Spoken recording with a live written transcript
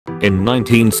In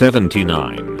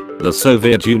 1979, the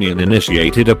Soviet Union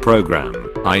initiated a program,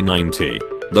 I-90.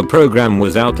 The program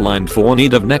was outlined for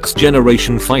need of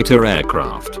next-generation fighter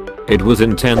aircraft. It was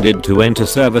intended to enter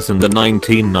service in the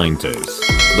 1990s.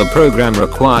 The program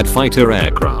required fighter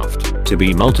aircraft to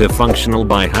be multifunctional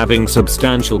by having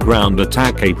substantial ground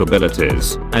attack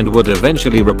capabilities and would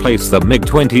eventually replace the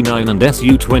MiG-29 and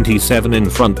Su-27 in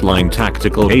frontline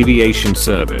tactical aviation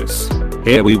service.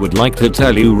 Here we would like to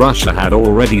tell you Russia had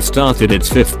already started its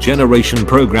 5th generation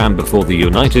program before the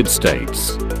United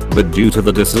States. But due to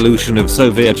the dissolution of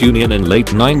Soviet Union in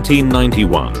late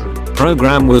 1991,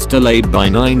 program was delayed by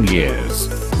 9 years.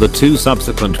 The 2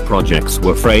 subsequent projects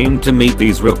were framed to meet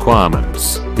these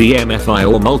requirements, the MFI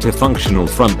or Multifunctional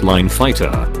Frontline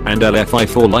Fighter, and LFI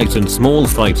for Light and Small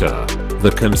Fighter.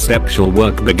 The conceptual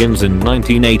work begins in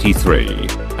 1983,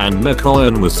 and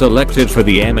Mikhail was selected for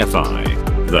the MFI,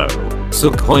 though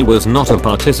Sukhoi was not a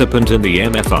participant in the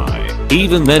MFI.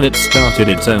 Even then it started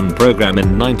its own program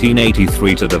in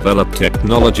 1983 to develop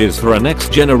technologies for a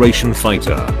next-generation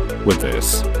fighter. With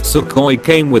this, Sukhoi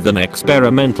came with an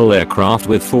experimental aircraft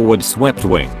with forward-swept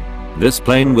wing. This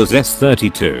plane was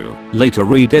S-32, later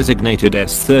redesignated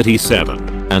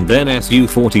S-37, and then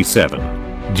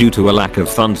Su-57. Due to a lack of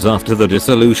funds after the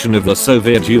dissolution of the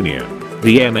Soviet Union,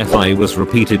 the MFI was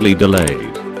repeatedly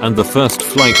delayed, and the first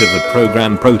flight of the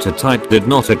program prototype did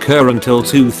not occur until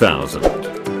 2000.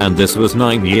 And this was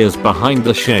 9 years behind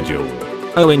the schedule.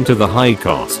 Owing to the high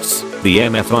costs, the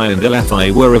MFI and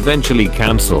LFI were eventually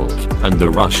cancelled, and the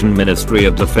Russian Ministry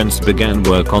of Defense began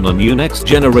work on a new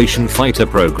next-generation fighter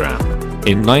program.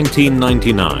 In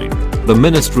 1999, the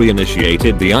ministry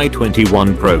initiated the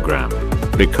I-21 program.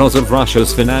 Because of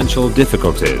Russia's financial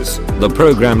difficulties, the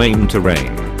program aimed to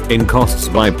rein in costs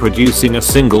by producing a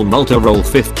single multi-role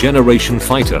 5th generation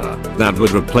fighter that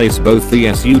would replace both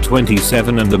the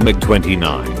Su-27 and the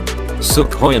MiG-29.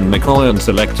 Sukhoi and Mikhail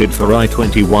selected for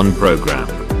I-21 program.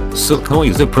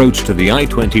 Sukhoi's approach to the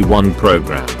I-21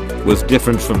 program was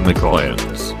different from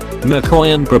Mikhail's.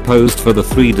 Mikhail proposed for the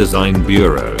 3 design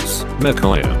bureaus,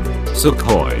 Mikhail,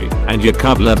 Sukhoi, and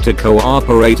Yakublev, to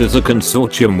cooperate as a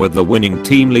consortium with the winning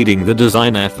team leading the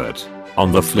design effort.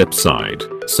 On the flip side,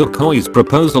 Sukhoi's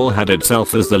proposal had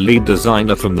itself as the lead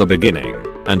designer from the beginning,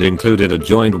 and included a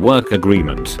joint work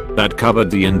agreement that covered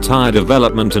the entire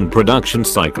development and production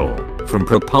cycle, from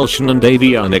propulsion and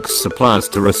avionics suppliers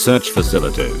to research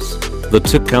facilities. The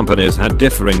 2 companies had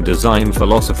differing design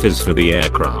philosophies for the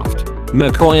aircraft.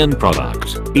 Mikhail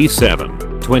product,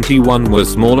 E-721 was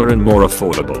smaller and more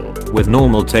affordable, with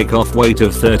normal takeoff weight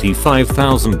of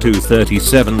 35,000 to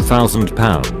 37,000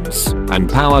 pounds, and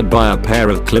powered by a pair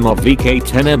of Klimov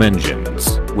VK-10M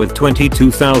engines, with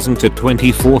 22,000 to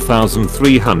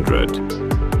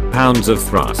 24,300 pounds of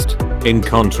thrust. In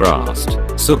contrast,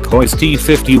 Sukhoi's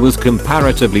T-50 was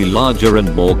comparatively larger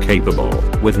and more capable,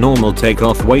 with normal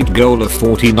takeoff weight goal of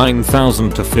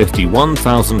 49,000 to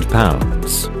 51,000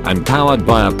 pounds, and powered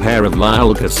by a pair of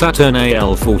Lyulka Saturn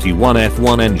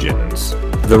AL-41F1 engines.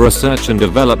 The research and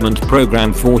development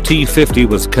program for T-50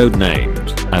 was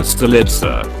codenamed as Strelets,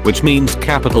 which means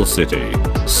capital city.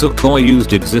 Sukhoi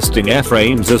used existing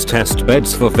airframes as test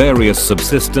beds for various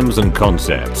subsystems and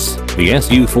concepts. The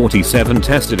Su-47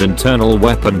 tested internal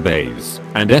weapon bays,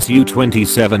 and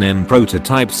Su-27M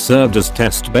prototypes served as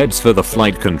test beds for the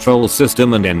flight control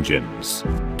system and engines.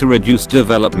 To reduce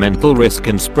developmental risk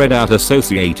and spread out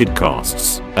associated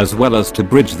costs, as well as to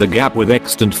bridge the gap with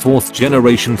extant 4th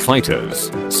generation fighters,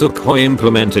 Sukhoi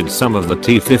implemented some of the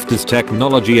T-50's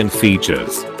technology and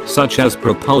features, such as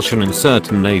propulsion and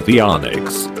certain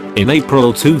avionics. In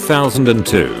April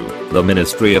 2002, the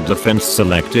Ministry of Defense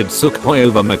selected Sukhoi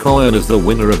over Mikhail as the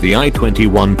winner of the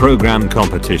I-21 program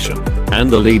competition, and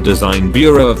the lead design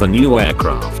bureau of the new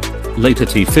aircraft. Later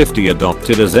T-50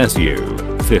 adopted as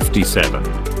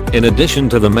Su-57. In addition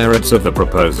to the merits of the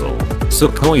proposal,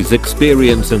 Sukhoi's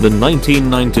experience in the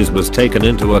 1990s was taken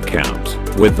into account,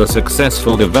 with the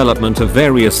successful development of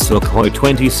various Sukhoi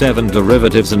 27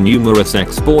 derivatives and numerous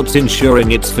exports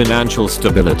ensuring its financial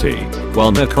stability,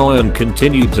 while Mikhail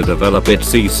continued to develop its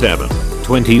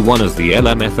C-721 as the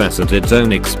LMFS at its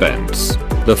own expense.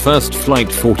 The first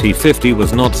flight for T-50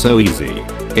 was not so easy.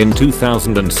 In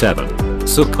 2007,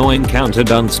 Sukhoi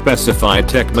encountered unspecified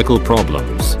technical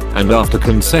problems, and after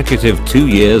consecutive 2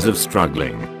 years of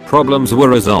struggling, problems were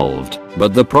resolved,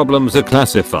 but the problems are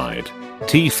classified.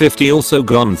 T-50 also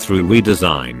gone through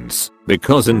redesigns,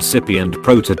 because incipient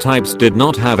prototypes did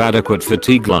not have adequate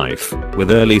fatigue life,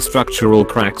 with early structural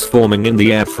cracks forming in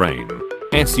the airframe.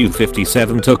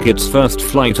 Su-57 took its first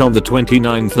flight on the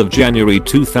 29th of January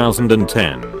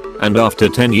 2010, and after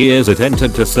 10 years it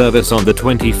entered to service on the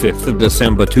 25th of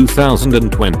December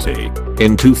 2020.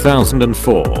 In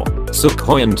 2004,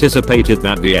 Sukhoi anticipated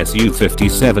that the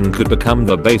Su-57 could become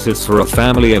the basis for a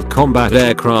family of combat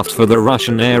aircraft for the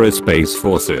Russian aerospace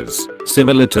forces,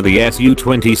 similar to the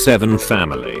Su-27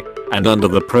 family. And under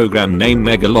the program name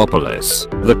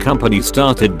Megalopolis, the company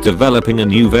started developing a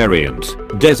new variant,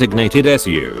 designated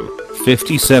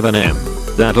Su-57M,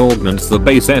 that augments the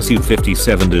base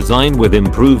Su-57 design with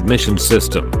improved mission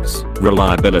systems,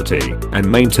 reliability,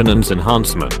 and maintenance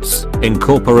enhancements,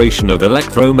 incorporation of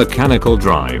electromechanical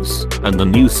drives, and the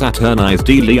new Saturnized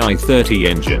Li-30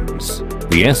 engines.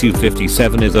 The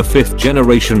Su-57 is a 5th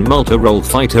generation multi-role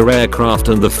fighter aircraft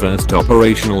and the first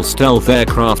operational stealth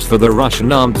aircraft for the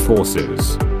Russian armed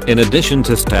forces. In addition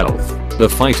to stealth, the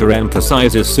fighter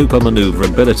emphasizes super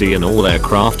maneuverability in all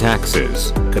aircraft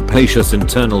axes, capacious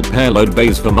internal payload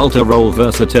bays for multi-role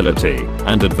versatility,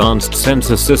 and advanced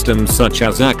sensor systems such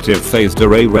as active phased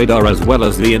array radar, as well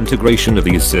as the integration of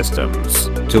these systems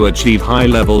to achieve high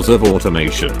levels of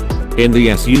automation. In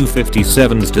the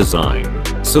Su-57's design,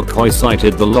 Sukhoi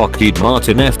cited the Lockheed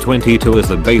Martin F-22 as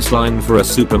the baseline for a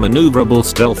super maneuverable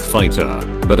stealth fighter,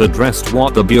 but addressed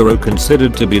what the Bureau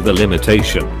considered to be the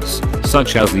limitations,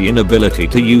 such as the inability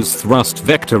to use thrust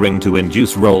vectoring to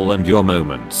induce roll and yaw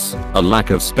moments, a lack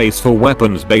of space for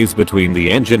weapons bays between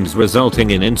the engines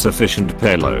resulting in insufficient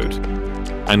payload,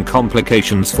 and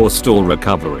complications for stall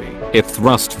recovery if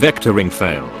thrust vectoring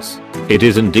fails. It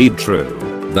is indeed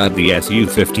true that the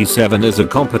Su-57 is a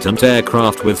competent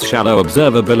aircraft with shallow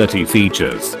observability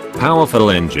features, powerful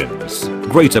engines,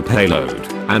 greater payload,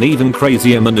 and even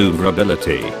crazier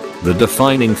maneuverability. The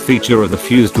defining feature of the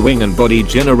fused wing and body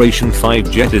Generation 5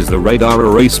 jet is the radar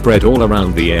array spread all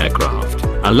around the aircraft,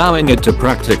 allowing it to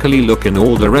practically look in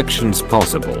all directions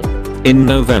possible. In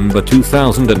November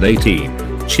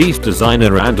 2018, Chief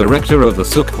Designer and Director of the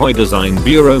Sukhoi Design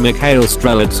Bureau Mikhail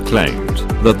Strelets claimed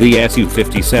that the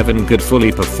Su-57 could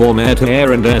fully perform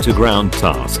air-to-air and air-to-ground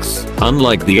tasks,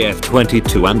 unlike the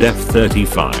F-22 and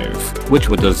F-35, which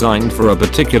were designed for a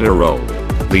particular role.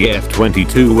 The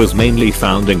F-22 was mainly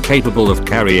found incapable of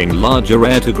carrying larger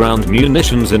air-to-ground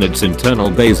munitions in its internal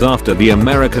bays after the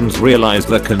Americans realized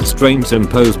the constraints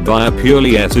imposed by a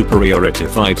purely air-superiority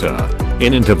fighter.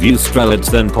 In interviews,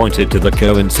 Strelets then pointed to the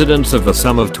coincidence of the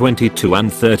sum of 22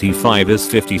 and 35 as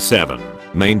 57,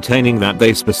 maintaining that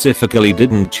they specifically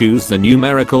didn't choose the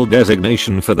numerical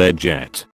designation for their jet.